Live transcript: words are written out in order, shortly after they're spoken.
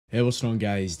Hey, what's going on,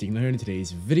 guys? Dignal here. In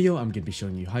today's video, I'm going to be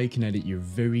showing you how you can edit your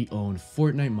very own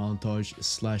Fortnite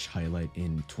montage / highlight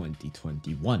in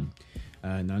 2021.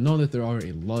 Now, I know that there are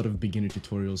a lot of beginner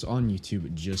tutorials on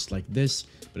YouTube just like this,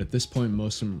 but at this point,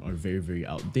 most of them are very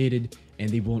outdated, and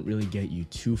they won't really get you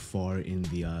too far in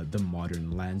the modern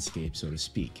landscape, so to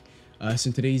speak. So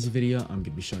in today's video, I'm going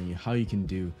to be showing you how you can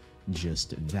do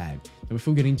just that. Now,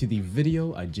 before getting to the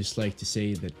video, I'd just like to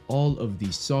say that all of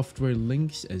the software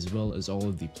links as well as all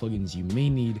of the plugins you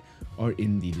may need are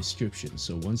in the description.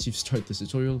 So once you start this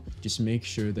tutorial, just make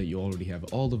sure that you already have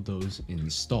all of those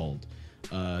installed.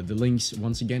 The links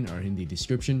once again are in the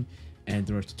description, and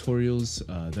there are tutorials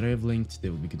that I have linked. They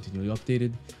will be continually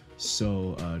updated.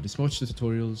 So just watch the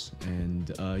tutorials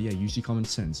and yeah, use your common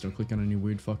sense. Don't click on any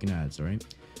weird fucking ads, alright?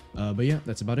 But yeah,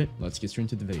 that's about it. Let's get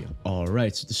straight into the video.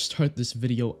 Alright, so to start this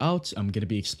video out, I'm going to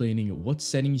be explaining what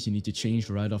settings you need to change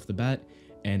right off the bat,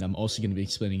 and I'm also going to be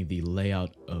explaining the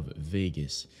layout of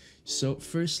Vegas. So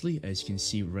firstly, as you can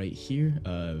see right here,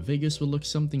 Vegas will look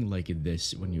something like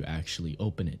this when you actually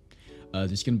open it.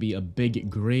 There's going to be a big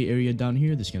gray area down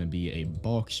here. There's going to be a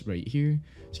box right here.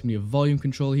 There's going to be a volume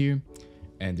control here.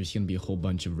 And there's going to be a whole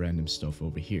bunch of random stuff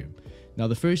over here. Now,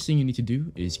 the first thing you need to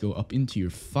do is go up into your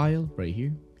file right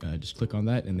here. Just click on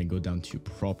that and then go down to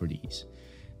properties.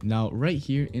 Now, right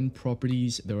here in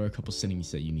properties, there are a couple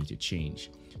settings that you need to change.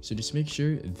 So just make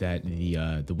sure that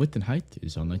the width and height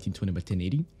is on 1920 by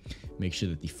 1080. Make sure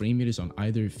that the frame rate is on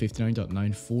either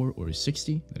 59.94 or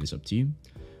 60. That is up to you.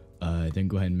 Then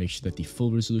go ahead and make sure that the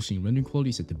full resolution rendering quality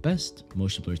is set to best.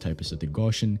 Motion blur type is set to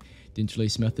Gaussian. The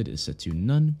interlace method is set to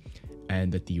none. And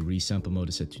that the resample mode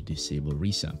is set to disable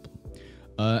resample.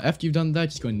 After you've done that,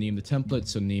 just go and name the template.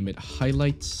 So name it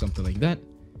highlights, something like that.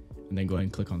 And then go ahead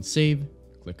and click on save.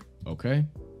 Click OK.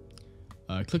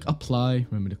 Click apply.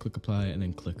 Remember to click apply and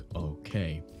then click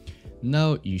OK.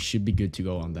 Now you should be good to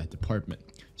go on that department.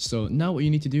 So now what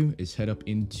you need to do is head up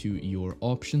into your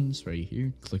options right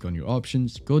here. Click on your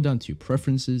options. Go down to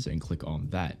preferences and click on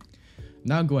that.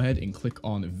 Now go ahead and click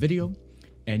on video.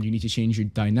 And you need to change your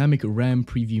dynamic RAM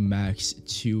preview max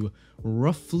to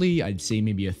roughly, I'd say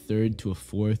maybe a third to a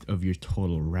fourth of your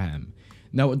total RAM.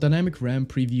 Now, what dynamic RAM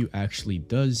preview actually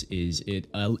does is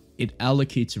it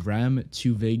allocates RAM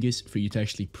to Vegas for you to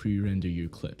actually pre-render your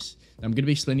clips. Now, I'm going to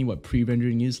be explaining what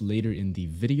pre-rendering is later in the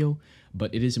video,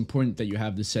 but it is important that you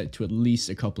have this set to at least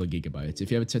a couple of gigabytes.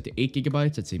 If you have it set to 8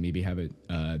 gigabytes, I'd say maybe have it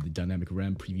the dynamic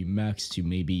RAM preview max to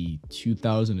maybe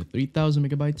 2,000 to 3,000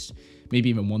 megabytes, maybe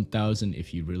even 1,000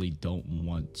 if you really don't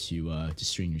want to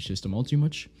strain your system all too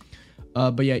much.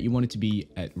 But yeah, you want it to be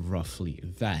at roughly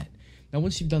that. Now,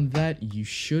 once you've done that, you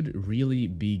should really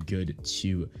be good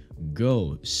to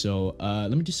go. So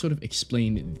let me just sort of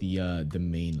explain the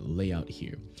main layout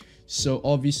here. So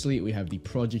obviously we have the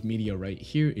project media right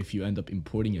here. If you end up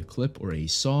importing a clip or a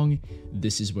song,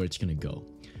 this is where it's going to go.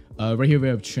 Right here we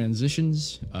have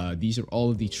transitions. These are all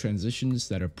of the transitions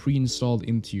that are pre-installed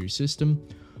into your system.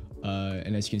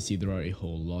 And as you can see, there are a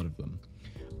whole lot of them.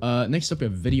 Next up, we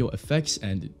have video effects,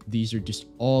 and these are just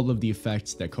all of the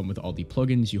effects that come with all the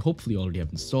plugins you hopefully already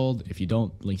have installed. If you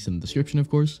don't, links in the description, of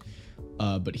course.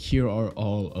 But here are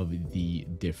all of the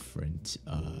different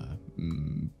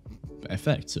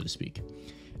effects, so to speak.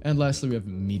 And lastly, we have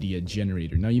media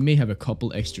generator. Now, you may have a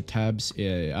couple extra tabs.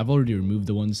 I've already removed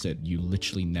the ones that you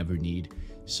literally never need.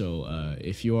 So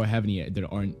if you have any that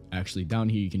aren't actually down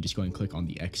here, you can just go and click on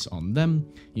the X on them.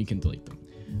 You can delete them.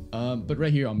 But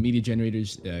right here on media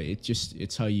generators,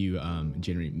 it's how you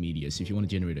generate media. So if you want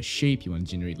to generate a shape, you want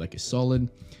to generate like a solid,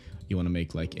 you want to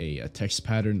make like a text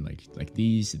pattern like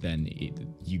these, then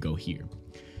you go here.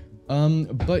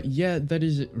 But yeah, that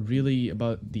is really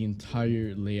about the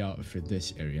entire layout for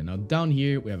this area. Now down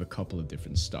here we have a couple of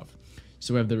different stuff.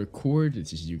 So we have the record.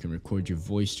 This is you can record your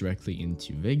voice directly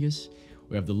into Vegas.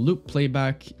 We have the loop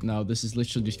playback. Now this is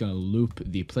literally just going to loop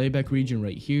the playback region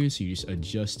right here. So you just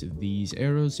adjust these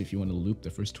arrows. If you want to loop the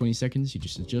first 20 seconds, you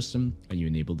just adjust them and you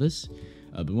enable this.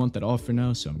 But we want that off for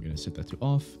now, so I'm going to set that to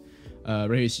off. Right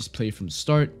here is just play from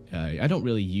start. I don't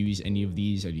really use any of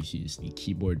these. I just use the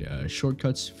keyboard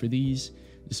shortcuts for these.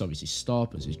 Just obviously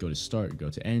stop. Let's just go to start, go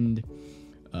to end.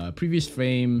 Previous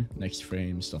frame, next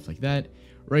frame, stuff like that.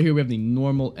 Right here we have the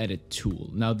normal edit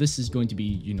tool. Now this is going to be,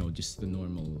 you know, just the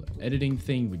normal editing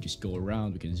thing. We just go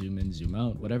around, we can zoom in, zoom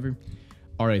out, whatever.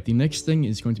 All right, the next thing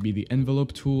is going to be the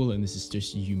envelope tool, and this is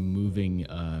just you moving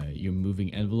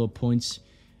envelope points.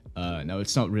 Now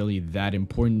it's not really that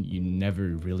important. You never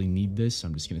really need this.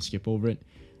 I'm just gonna skip over it.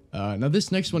 Now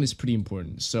this next one is pretty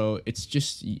important. So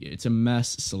it's a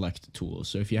mass select tool.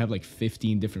 So if you have like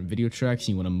 15 different video tracks and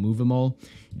you want to move them all,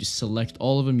 you just select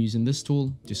all of them using this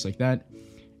tool, just like that.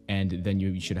 and then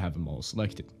you should have them all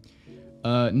selected.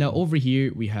 Now over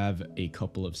here we have a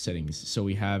couple of settings. So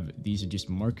we have, these are just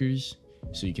markers,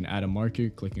 so you can add a marker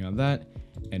clicking on that,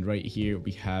 and right here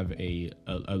we have a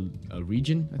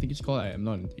region, I think it's called. I'm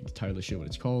not entirely sure what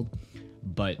it's called,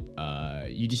 but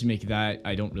you just make that.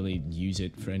 I don't really use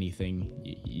it for anything.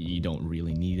 You don't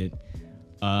really need it.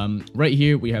 Right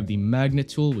here we have the magnet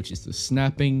tool, which is the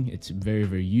snapping. It's very,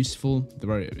 very useful. There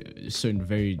are certain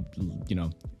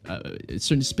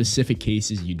certain specific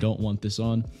cases you don't want this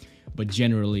on, but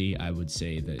generally I would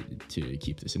say that to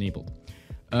keep this enabled.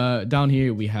 Down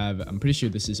here we have, I'm pretty sure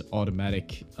this is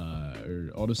automatic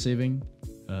or auto saving.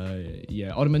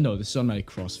 No, this is automatic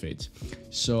crossfades.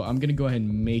 So I'm gonna go ahead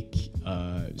and make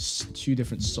 2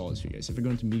 different solids for you guys. If I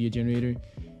go into media generator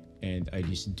and I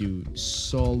just do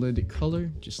solid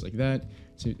color, just like that,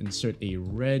 to insert a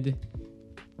red,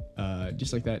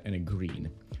 just like that, and a green.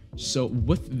 So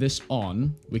with this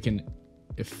on, we can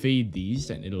fade these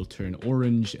and it'll turn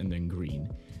orange and then green.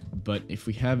 But if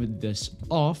we have this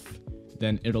off,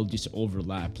 then it'll just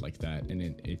overlap like that, and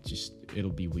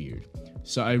it'll be weird.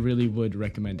 So I really would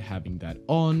recommend having that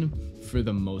on for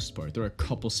the most part. There are a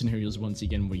couple scenarios, once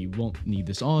again, where you won't need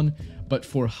this on, but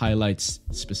for highlights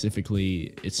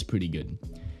specifically, it's pretty good.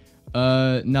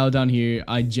 Now down here,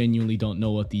 I genuinely don't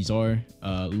know what these are.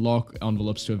 Lock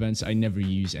envelopes to events, I never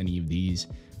use any of these.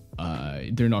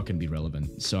 They're not going to be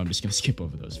relevant, so I'm just going to skip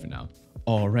over those for now.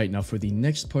 Alright, now for the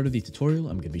next part of the tutorial,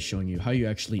 I'm going to be showing you how you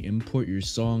actually import your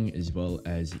song as well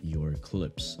as your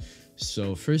clips.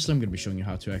 So first, I'm going to be showing you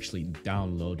how to actually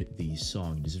download the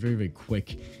song. It's very, very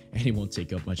quick, and it won't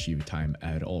take up much of your time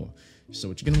at all. So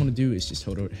what you're going to want to do is just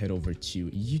head over to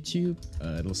YouTube.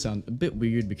 It'll sound a bit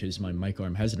weird because my mic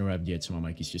arm hasn't arrived yet, so my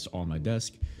mic is just on my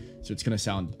desk. So it's going to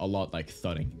sound a lot like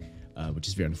thudding, which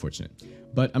is very unfortunate.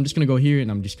 But I'm just going to go here, and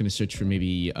I'm just going to search for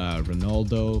maybe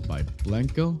Ronaldo by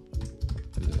Blanco,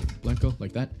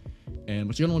 like that. And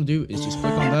what you're going to want to do is just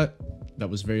click on that. That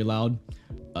was very loud.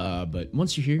 But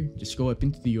once you're here, just go up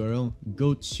into the URL,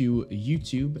 go to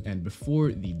YouTube, and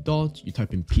before the dot, you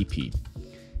type in PP.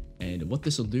 And what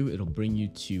this will do, it'll bring you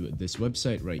to this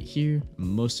website right here.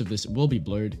 Most of this will be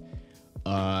blurred.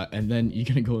 And then you're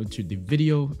gonna go into the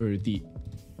video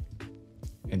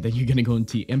and then you're gonna go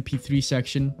into the MP3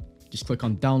 section. Just click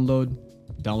on download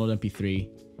MP3,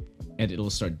 and it'll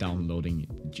start downloading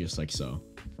just like so.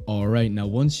 Alright, now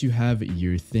once you have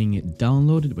your thing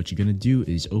downloaded, what you're going to do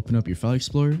is open up your file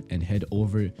explorer and head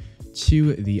over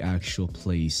to the actual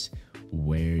place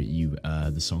where you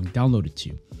the song downloaded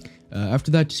to. After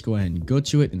that, just go ahead and go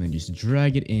to it and then just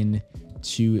drag it in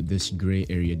to this gray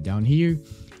area down here,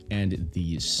 and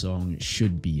the song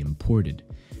should be imported.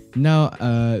 Now,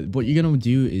 what you're going to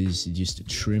do is just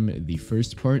trim the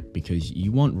first part because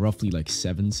you want roughly like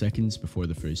 7 seconds before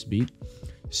the first beat.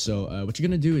 So what you're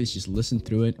going to do is just listen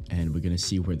through it, and we're going to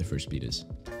see where the first beat is.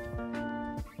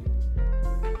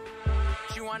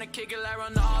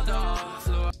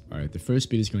 Alright, the first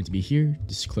beat is going to be here.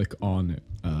 Just click on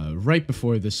right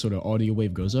before this sort of audio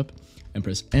wave goes up, and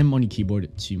press M on your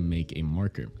keyboard to make a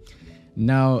marker.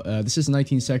 Now, this is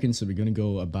 19 seconds, so we're going to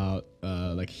go about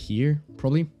like here,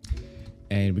 probably.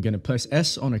 And we're going to press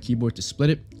S on our keyboard to split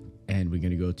it. And we're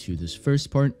going to go to this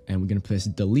first part, and we're going to press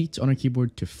delete on our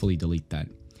keyboard to fully delete that.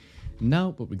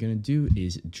 Now, what we're going to do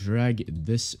is drag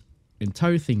this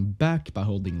entire thing back by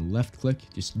holding left click.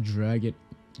 Just drag it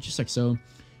just like so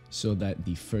that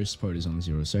the first part is on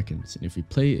 0 seconds. And if we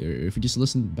play, or if we just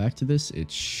listen back to this,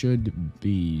 it should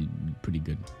be pretty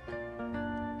good.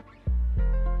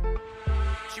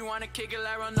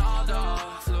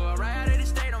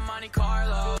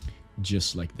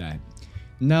 Just like that.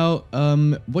 Now,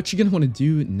 what you're going to want to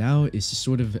do now is to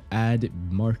sort of add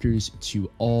markers to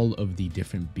all of the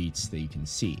different beats that you can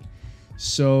see.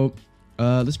 So,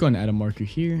 let's go ahead and add a marker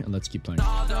here, and let's keep playing.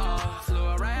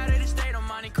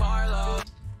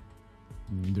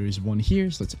 There is one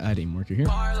here, so let's add a marker here.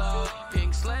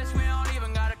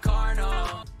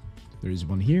 There is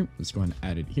one here, let's go ahead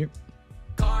and add it here.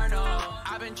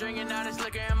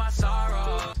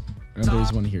 And there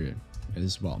is one here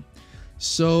as well.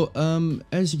 So,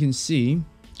 as you can see,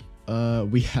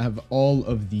 we have all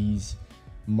of these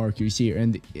markers here,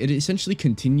 and it essentially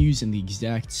continues in the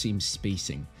exact same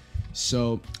spacing.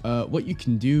 So, what you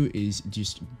can do is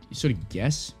just sort of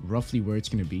guess roughly where it's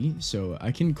going to be. So,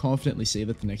 I can confidently say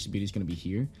that the next beat is going to be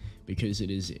here, because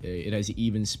it has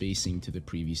even spacing to the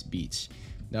previous beats.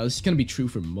 Now, this is going to be true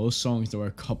for most songs. There are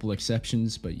a couple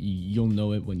exceptions, but you'll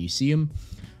know it when you see them.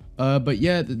 But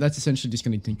yeah, that's essentially just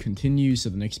going to continue. So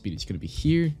the next beat is going to be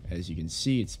here. As you can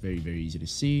see, it's very, very easy to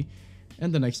see.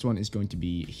 And the next one is going to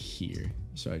be here.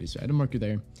 So I just add a marker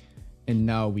there. And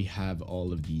now we have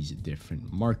all of these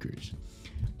different markers.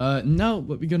 Now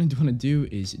what we're gonna want to do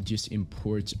is just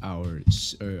import our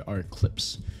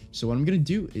clips. So what I'm gonna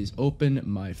do is open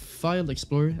my file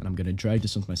explorer, and I'm gonna drag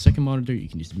this onto my second monitor. You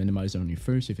can just minimize it on your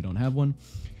first if you don't have one,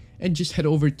 and just head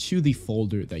over to the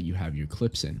folder that you have your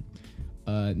clips in.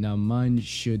 Now mine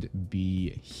should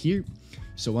be here.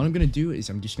 So what I'm gonna do is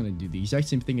I'm just gonna do the exact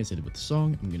same thing as I did with the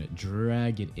song. I'm gonna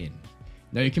drag it in.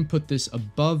 Now you can put this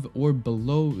above or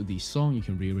below the song. You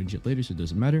can rearrange it later, so it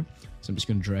doesn't matter. So I'm just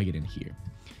gonna drag it in here.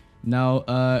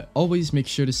 Now, always make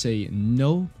sure to say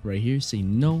no right here. Say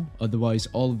no. Otherwise,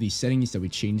 all of these settings that we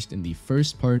changed in the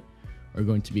first part are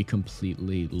going to be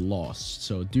completely lost.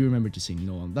 So do remember to say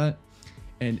no on that.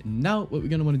 And now what we're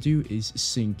going to want to do is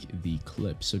sync the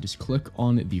clip. So just click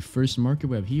on the first marker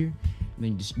we have here, and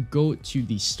then just go to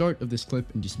the start of this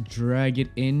clip and just drag it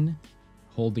in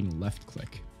holding left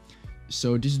click.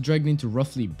 So just drag it into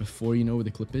roughly before you know where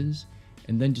the clip is.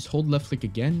 And then just hold left click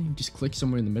again, just click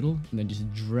somewhere in the middle, and then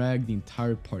just drag the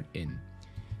entire part in.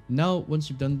 Now, once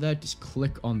you've done that, just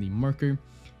click on the marker,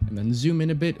 and then zoom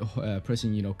in a bit,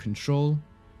 pressing, control,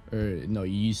 or no,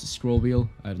 you use the scroll wheel,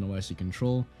 I don't know why I say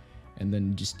control, and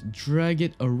then just drag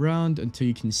it around until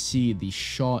you can see the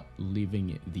shot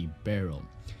leaving the barrel.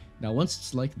 Now, once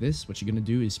it's like this, what you're gonna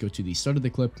do is go to the start of the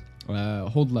clip,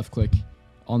 hold left click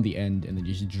on the end, and then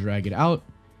just drag it out,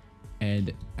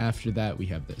 and after that, we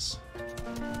have this.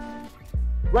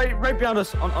 Right behind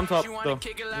us on top though.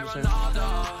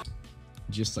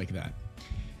 Just like that.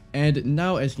 And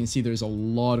now, as you can see, there's a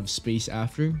lot of space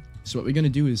after. So what we're gonna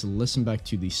do is listen back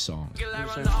to the song.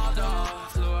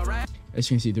 As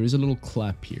you can see, there is a little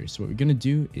clap here. So what we're gonna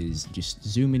do is just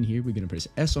zoom in here. We're gonna press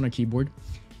S on our keyboard.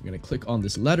 We're gonna click on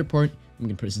this latter part. I'm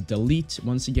gonna press delete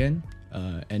once again,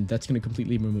 and that's gonna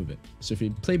completely remove it. So if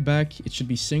you play back, it should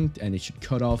be synced and it should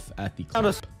cut off at the clap.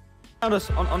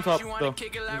 On top though.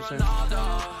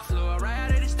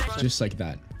 Just like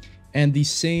that. And the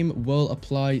same will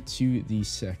apply to the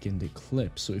second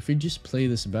clip. So if we just play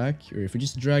this back, or if we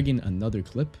just drag in another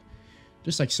clip,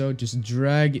 just like so, just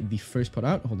drag the first part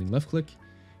out holding left click,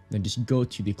 then just go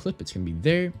to the clip. It's gonna be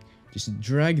there. Just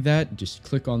drag that, just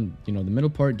click on the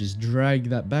middle part, just drag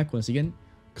that back once again,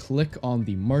 click on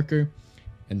the marker,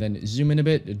 and then zoom in a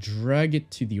bit, drag it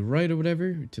to the right or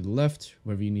whatever, to the left,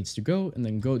 wherever it needs to go, and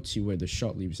then go to where the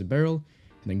shot leaves the barrel,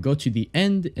 and then go to the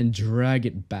end and drag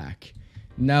it back.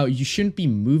 Now, you shouldn't be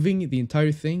moving the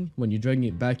entire thing. When you're dragging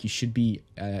it back, you should be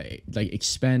like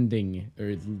expanding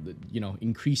or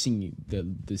increasing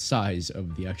the size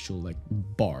of the actual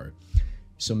bar.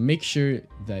 So make sure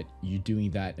that you're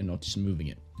doing that and not just moving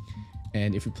it.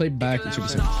 And if we play back, it should be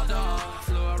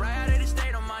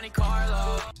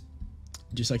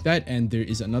just like that. And there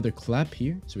is another clap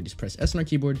here, so we just press S on our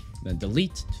keyboard, then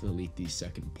delete to delete the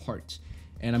second part.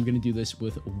 And I'm gonna do this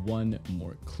with one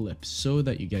more clip so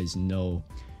that you guys know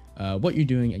what you're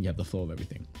doing and you have the flow of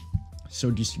everything.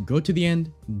 So just go to the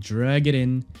end, drag it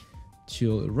in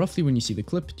till roughly when you see the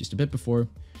clip, just a bit before,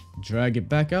 drag it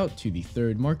back out to the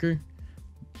third marker,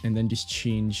 and then just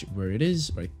change where it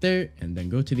is right there, and then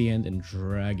go to the end and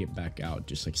drag it back out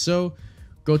just like so.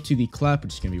 Go to the clap,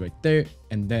 which is gonna be right there,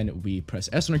 and then we press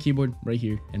S on our keyboard right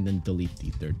here, and then delete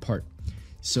the third part.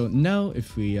 So now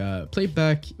if we play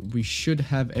back, we should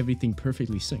have everything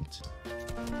perfectly synced.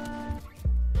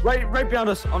 Right behind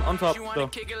us on top though.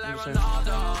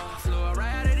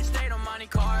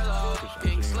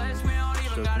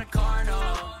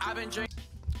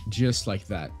 Just like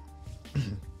that.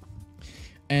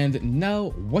 And now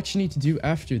what you need to do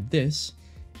after this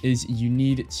is you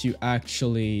need to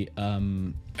actually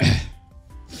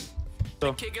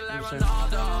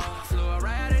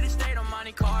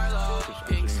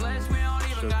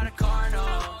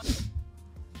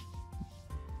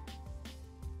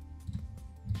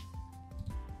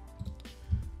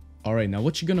Alright, now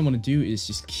what you're gonna want to do is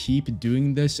just keep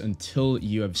doing this until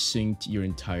you have synced your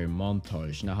entire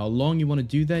montage. Now how long you want to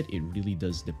do that, it really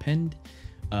does depend.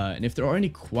 And if there are any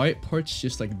quiet parts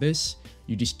just like this,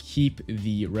 you just keep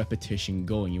the repetition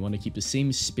going. You want to keep the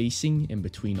same spacing in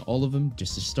between all of them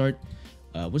just to start.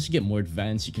 Once you get more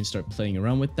advanced, you can start playing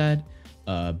around with that.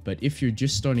 But if you're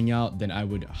just starting out, then I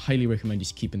would highly recommend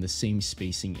just keeping the same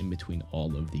spacing in between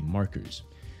all of the markers.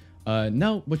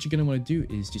 Now, what you're going to want to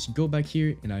do is just go back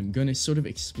here, and I'm going to sort of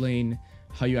explain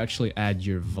how you actually add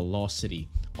your velocity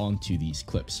onto these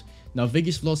clips. Now,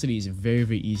 Vegas velocity is very,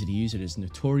 very easy to use. It is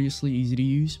notoriously easy to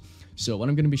use. So what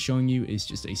I'm going to be showing you is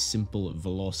just a simple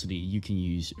velocity you can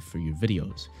use for your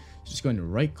videos. So just go ahead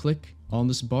and right click on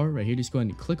this bar right here. Just go ahead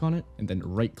and click on it and then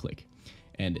right click.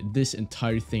 and this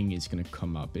entire thing is going to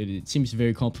come up. It seems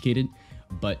very complicated,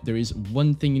 but there is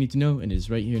one thing you need to know, and it is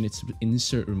right here, and it's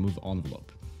insert remove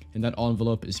envelope. And that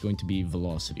envelope is going to be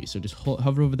velocity. So just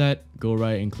hover over that, go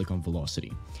right, and click on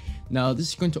velocity. Now this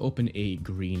is going to open a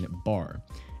green bar.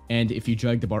 And if you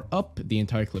drag the bar up, the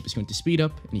entire clip is going to speed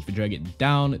up. And if you drag it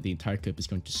down, the entire clip is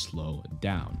going to slow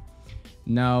down.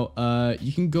 Now,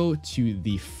 you can go to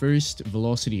the first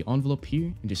velocity envelope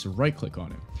here and just right click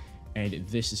on it. And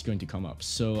this is going to come up.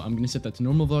 So I'm going to set that to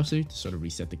normal velocity to sort of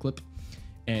reset the clip.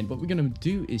 And what we're going to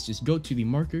do is just go to the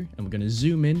marker and we're going to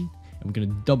zoom in and we're going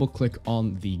to double click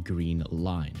on the green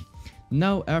line.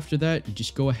 Now, after that,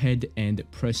 just go ahead and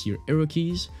press your arrow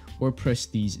keys or press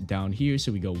these down here.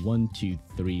 So we go 1, 2,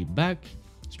 3 back.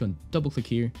 Just go and double click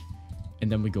here.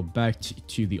 And then we go back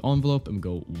to the envelope and we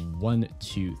go 1,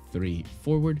 2, 3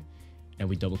 forward. And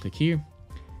we double click here.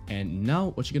 And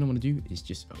now what you're going to want to do is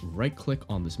just right click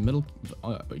on this middle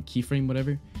keyframe,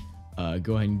 whatever.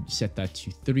 Go ahead and set that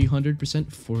to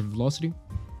 300% for velocity.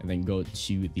 And then go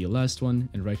to the last one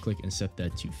and right click and set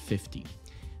that to 50.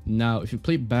 Now, if you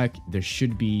play it back, there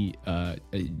should be a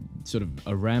sort of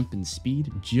a ramp in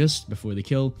speed just before the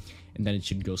kill, and then it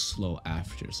should go slow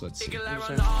after. So let's see.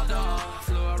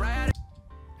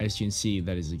 As you can see,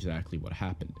 that is exactly what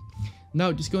happened.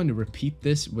 Now, just going to repeat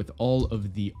this with all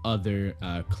of the other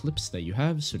clips that you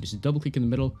have. So just double click in the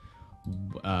middle.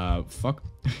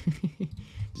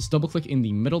 Just double click in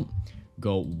the middle.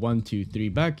 Go 1, 2, 3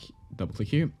 back. Double click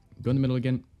here. Go in the middle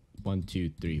again. 1, 2,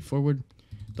 3 forward.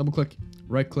 Double click,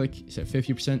 right click, set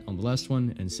 50% on the last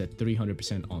one, and set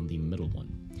 300% on the middle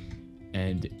one.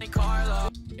 And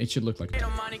it should look like that.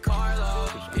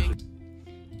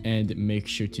 And make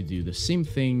sure to do the same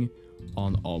thing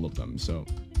on all of them. So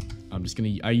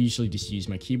I usually just use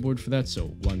my keyboard for that. So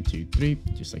 1, 2, 3,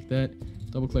 just like that.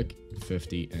 Double click,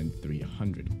 50 and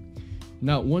 300.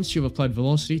 Now, once you've applied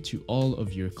velocity to all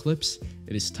of your clips,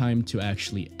 it is time to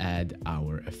actually add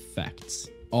our effects.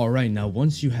 Alright, now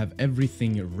once you have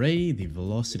everything ready, the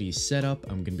velocity is set up,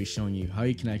 I'm going to be showing you how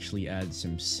you can actually add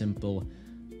some simple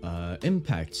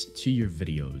impacts to your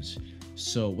videos.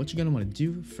 So what you're going to want to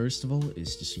do, first of all,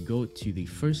 is just go to the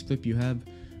first clip you have,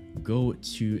 go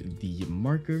to the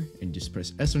marker, and just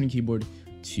press S on your keyboard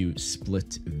to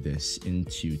split this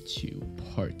into 2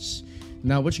 parts.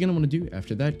 Now what you're going to want to do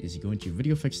after that is go into your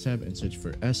video effects tab and search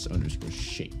for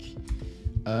S_shake.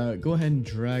 Go ahead and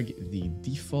drag the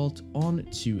default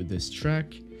onto this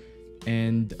track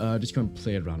and just go and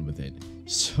play around with it.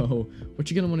 So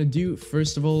what you're going to want to do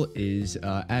first of all is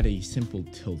add a simple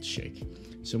tilt shake.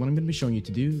 So what I'm going to be showing you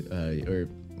to do, or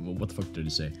what the fuck did I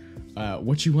say?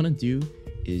 What you want to do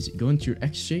is go into your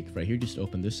X shake right here, just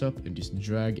open this up and just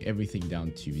drag everything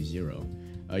down to 0.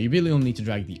 You really only need to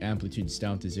drag the amplitudes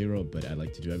down to 0, but I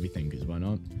like to do everything because why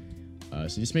not?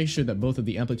 So just make sure that both of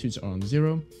the amplitudes are on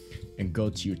 0 and go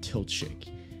to your tilt shake.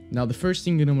 Now the first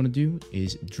thing you're going to want to do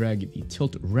is drag the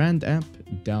tilt rand amp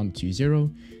down to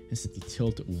 0 and set the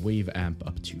tilt wave amp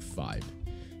up to 5.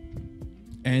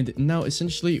 And now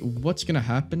essentially what's going to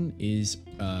happen is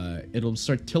it'll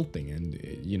start tilting, and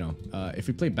you know, if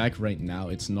we play back right now,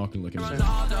 it's not going to look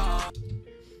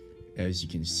as you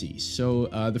can see. So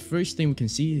the first thing we can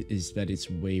see is that it's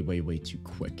way too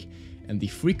quick. And the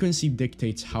frequency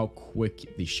dictates how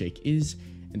quick the shake is,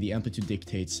 and the amplitude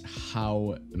dictates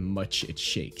how much it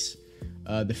shakes.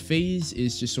 The phase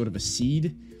is just sort of a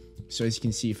seed. So as you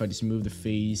can see, if I just move the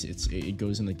phase, it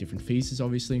goes in like different phases,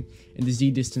 obviously. And the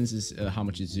Z distance is how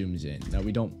much it zooms in. Now,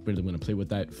 we don't really want to play with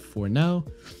that for now.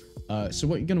 So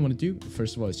what you're going to want to do,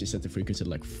 first of all, is just set the frequency to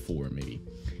like 4 maybe.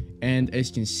 And as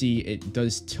you can see, it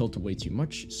does tilt way too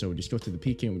much. So just go to the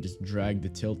PK and we just drag the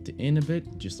tilt in a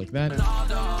bit, just like that.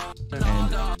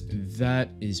 And that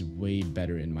is way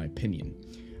better in my opinion.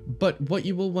 But what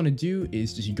you will want to do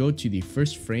is just go to the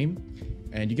first frame,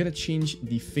 and you got to change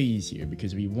the phase here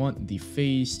because we want the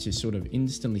phase to sort of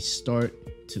instantly start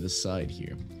to the side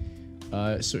here.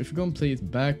 So if we go and play it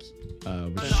back,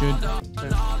 we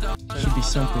should be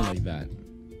something like that.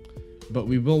 But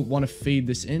we will want to fade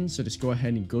this in, so just go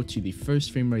ahead and go to the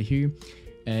first frame right here.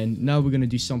 And now we're going to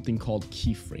do something called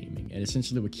keyframing. And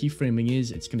essentially what keyframing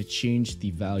is, it's going to change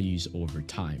the values over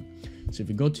time. So if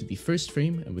we go to the first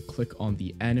frame and we click on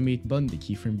the animate button, the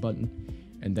keyframe button,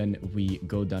 and then we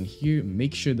go down here,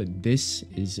 make sure that this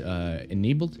is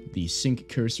enabled, the sync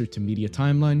cursor to media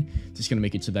timeline. Just going to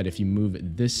make it so that if you move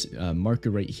this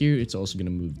marker right here, it's also going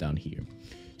to move down here.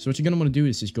 So what you're going to want to do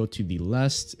is just go to the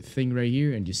last thing right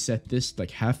here and just set this like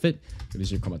half it, so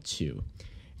this is 0.2.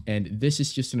 And this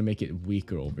is just going to make it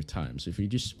weaker over time. So if you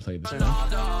just play this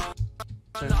back,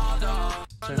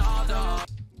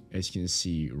 as you can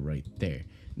see right there.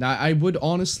 Now, I would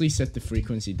honestly set the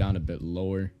frequency down a bit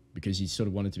lower because you sort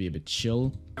of want it to be a bit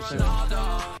chill. So,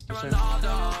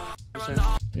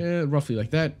 yeah, roughly like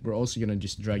that. We're also gonna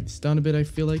just drag this down a bit, I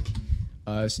feel like.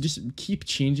 So just keep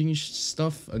changing your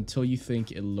stuff until you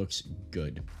think it looks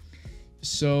good.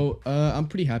 So I'm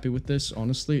pretty happy with this,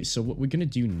 honestly. So what we're gonna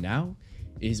do now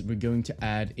is we're going to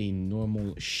add a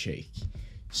normal shake.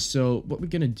 So what we're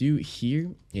gonna do here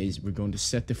is we're going to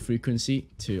set the frequency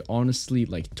to honestly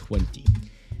like 20.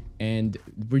 And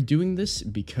we're doing this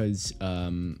because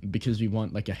we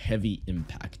want like a heavy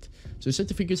impact. So set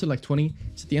the frequency to like 20,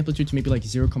 set the amplitude to maybe like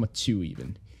 0.2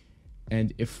 even.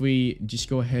 And if we just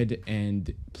go ahead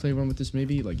and play around with this,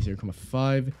 maybe like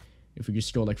 0.5, if we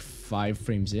just go like 5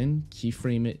 frames in,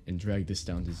 keyframe it and drag this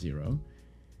down to 0.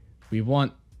 We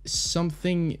want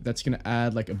something that's gonna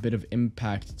add like a bit of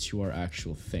impact to our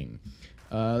actual thing.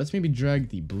 Let's maybe drag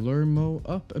the blur mode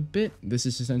up a bit. This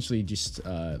is essentially just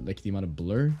like the amount of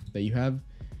blur that you have.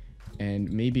 And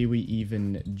maybe we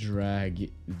even drag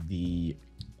the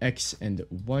X and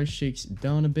Y shakes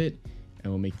down a bit.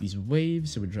 And we'll make these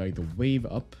waves. So we drag the wave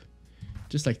up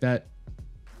just like that.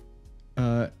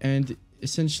 And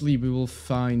essentially we will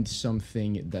find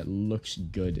something that looks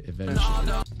good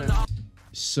eventually.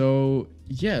 So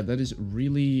yeah, that is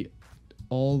really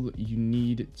all you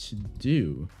need to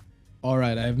do.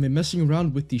 Alright, I've been messing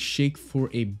around with the shake for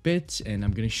a bit, and I'm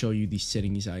going to show you the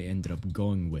settings I ended up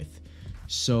going with.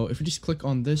 So if we just click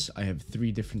on this, I have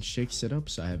 3 different shakes set up.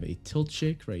 So I have a tilt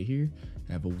shake right here,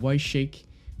 I have a Y shake,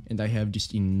 and I have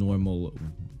just a normal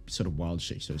sort of wild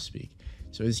shake, so to speak.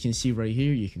 So as you can see right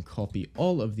here, you can copy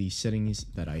all of the settings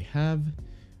that I have.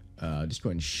 Just go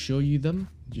ahead and show you them,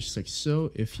 just like so,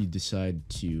 if you decide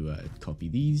to copy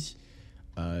these.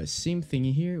 Same thing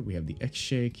here, we have the X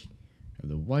shake,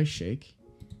 the Y shake,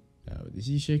 the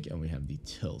Z shake, and we have the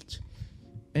tilt.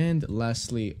 And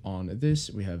lastly on this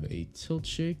we have a tilt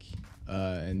shake,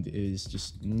 and it is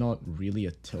just not really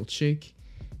a tilt shake,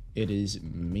 it is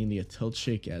mainly a tilt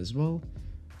shake as well.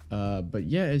 But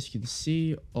yeah, as you can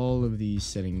see, all of these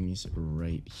settings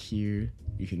right here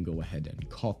you can go ahead and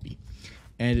copy,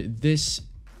 and this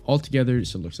altogether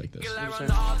so it looks like this,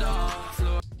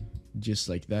 just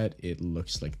like that. It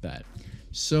looks like that.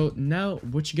 So now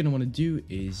what you're going to want to do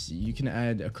is you can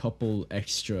add a couple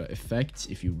extra effects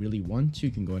if you really want to.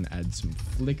 You can go and add some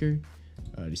flicker,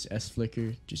 just S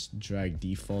flicker, just drag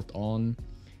default on,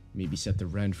 maybe set the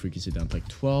rand frequency down to like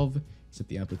 12, set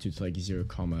the amplitude to like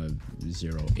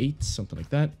 0.08, something like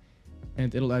that,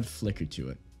 and it'll add flicker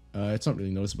to it. It's not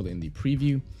really noticeable in the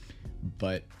preview,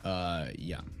 but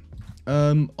yeah.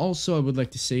 Also, I would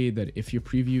like to say that if your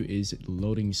preview is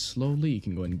loading slowly, you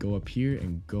can go and go up here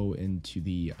and go into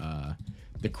the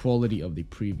quality of the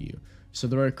preview. So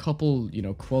there are a couple,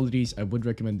 qualities. I would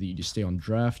recommend that you just stay on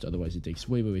draft, otherwise it takes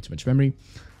way too much memory.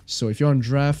 So if you're on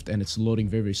draft and it's loading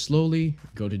very slowly,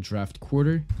 go to draft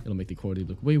quarter. It'll make the quality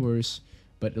look way worse,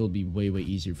 but it'll be way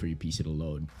easier for your PC to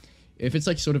load. If it's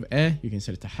like sort of you can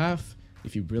set it to half.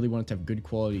 If you really want it to have good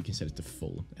quality, you can set it to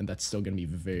full, and that's still going to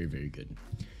be very good.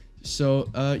 So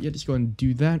yeah, just go and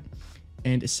do that.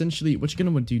 And essentially what you're going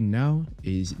to want to do now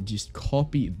is just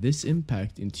copy this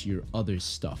impact into your other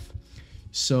stuff.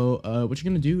 So what you're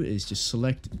going to do is just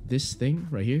select this thing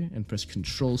right here and press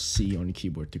Ctrl+C on your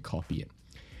keyboard to copy it.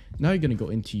 Now you're going to go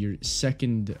into your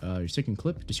second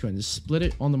clip. Just go ahead and split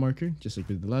it on the marker, just like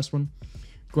with the last one.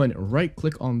 Go ahead and right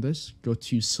click on this, go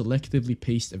to selectively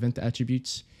paste event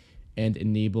attributes, and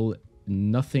enable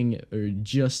nothing, or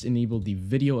just enable the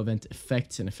video event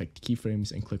effects and effect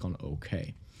keyframes, and click on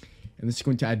OK. And this is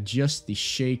going to add just the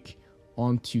shake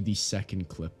onto the second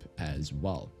clip as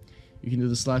well. You can do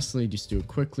this lastly, just do it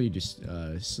quickly, just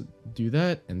do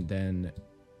that, and then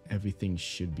everything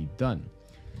should be done.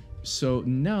 So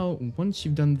now, once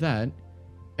you've done that,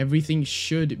 everything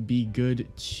should be good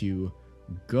to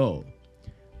go.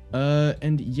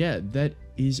 And yeah, that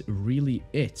is really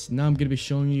it. Now I'm going to be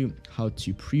showing you how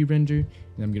to pre-render, and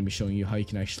I'm going to be showing you how you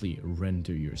can actually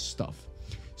render your stuff.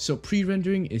 So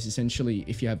pre-rendering is essentially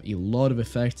if you have a lot of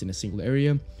effects in a single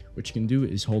area, what you can do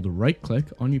is hold right click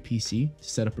on your PC,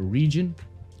 set up a region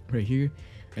right here,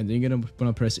 and then you're going to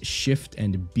want to press Shift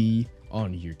and B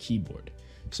on your keyboard.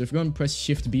 So if you're going to press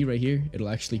Shift B right here, it'll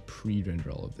actually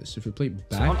pre-render all of this. So if we play it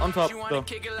back, on top,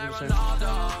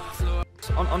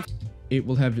 on it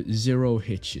will have 0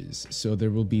 hitches, so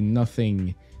there will be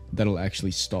nothing that'll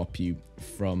actually stop you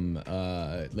from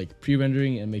like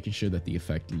pre-rendering and making sure that the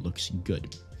effect looks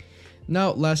good.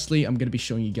 Now lastly, I'm going to be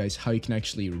showing you guys how you can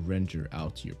actually render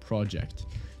out your project.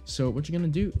 So what you're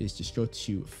going to do is just go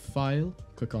to File,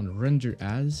 click on Render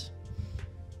As,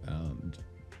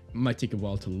 Might take a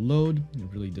while to load. It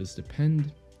really does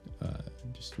depend.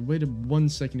 Just wait 1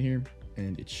 second here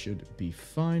and it should be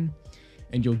fine.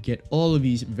 And you'll get all of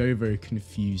these very, very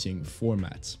confusing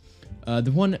formats.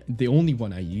 The only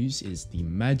one I use is the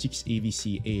Magix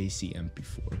AVC AAC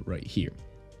MP4 right here.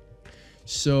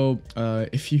 So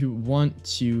if you want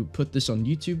to put this on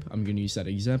YouTube, I'm going to use that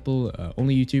example,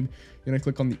 only YouTube. You're going to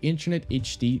click on the Internet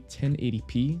HD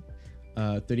 1080p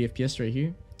 30 FPS right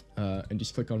here, and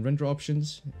just click on render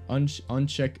options,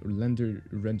 uncheck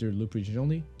render loop region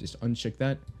only, just uncheck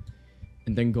that,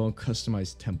 and then go on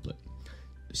customize template.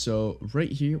 So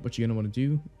right here, what you're going to want to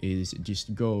do is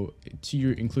just go to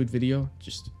your include video,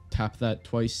 just tap that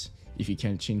twice if you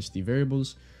can't change the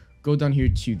variables, go down here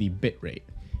to the bitrate.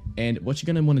 And what you're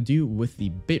going to want to do with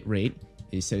the bitrate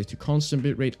is set it to constant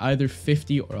bitrate, either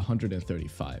 50 or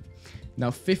 135.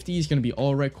 Now 50 is going to be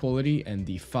alright quality and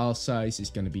the file size is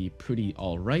going to be pretty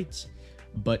alright.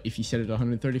 But if you set it to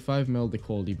 135 mil, the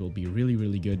quality will be really,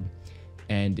 really good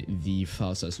and the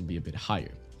file size will be a bit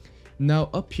higher. Now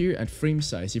up here at frame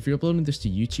size, if you're uploading this to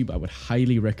YouTube, I would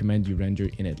highly recommend you render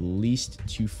in at least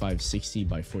 2560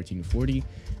 by 1440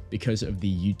 because of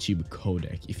the YouTube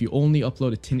codec. If you only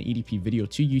upload a 1080p video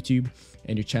to YouTube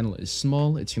and your channel is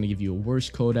small, it's going to give you a worse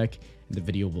codec and the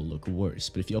video will look worse.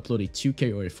 But if you upload a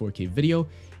 2K or a 4K video,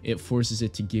 it forces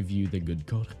it to give you the good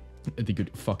codec,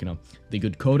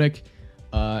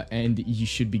 and you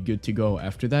should be good to go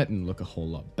after that and look a whole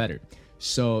lot better.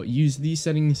 So use these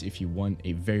settings if you want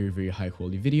a very, very high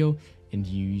quality video, and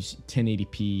use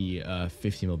 1080p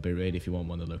 50mm bitrate if you want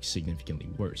one that looks significantly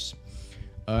worse.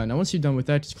 Now once you're done with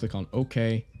that, just click on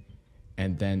OK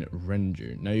and then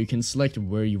render. Now you can select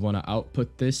where you want to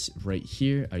output this right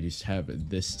here. I just have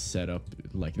this set up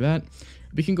like that.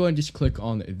 We can go and just click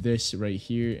on this right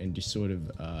here and just sort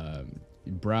of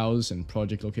browse and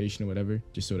project location or whatever.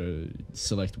 Just sort of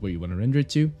select where you want to render it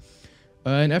to.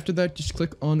 And after that, just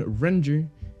click on render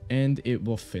and it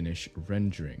will finish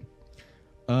rendering.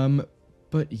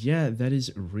 But yeah, that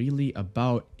is really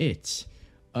about it.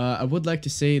 I would like to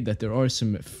say that there are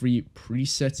some free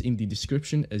presets in the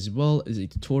description, as well as a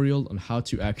tutorial on how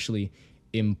to actually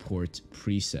import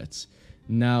presets.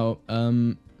 Now,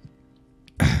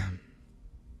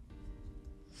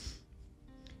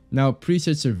 now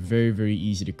presets are very, very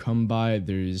easy to come by.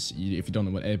 If you don't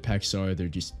know what edit packs are, they're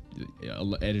just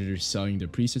editors selling their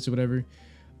presets or whatever.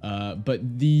 But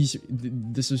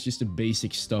this was just the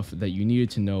basic stuff that you needed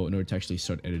to know in order to actually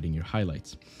start editing your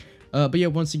highlights. But yeah,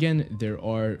 once again, there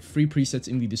are free presets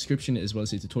in the description, as well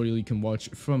as a tutorial you can watch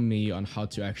from me on how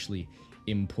to actually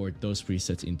import those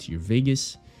presets into your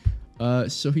Vegas.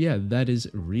 So yeah, that is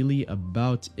really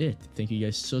about it. Thank you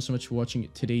guys so much for watching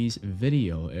today's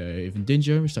video. If you did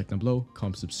enjoy, like down below,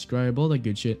 comment, subscribe, all that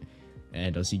good shit.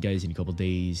 And I'll see you guys in a couple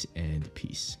days, and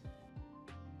peace.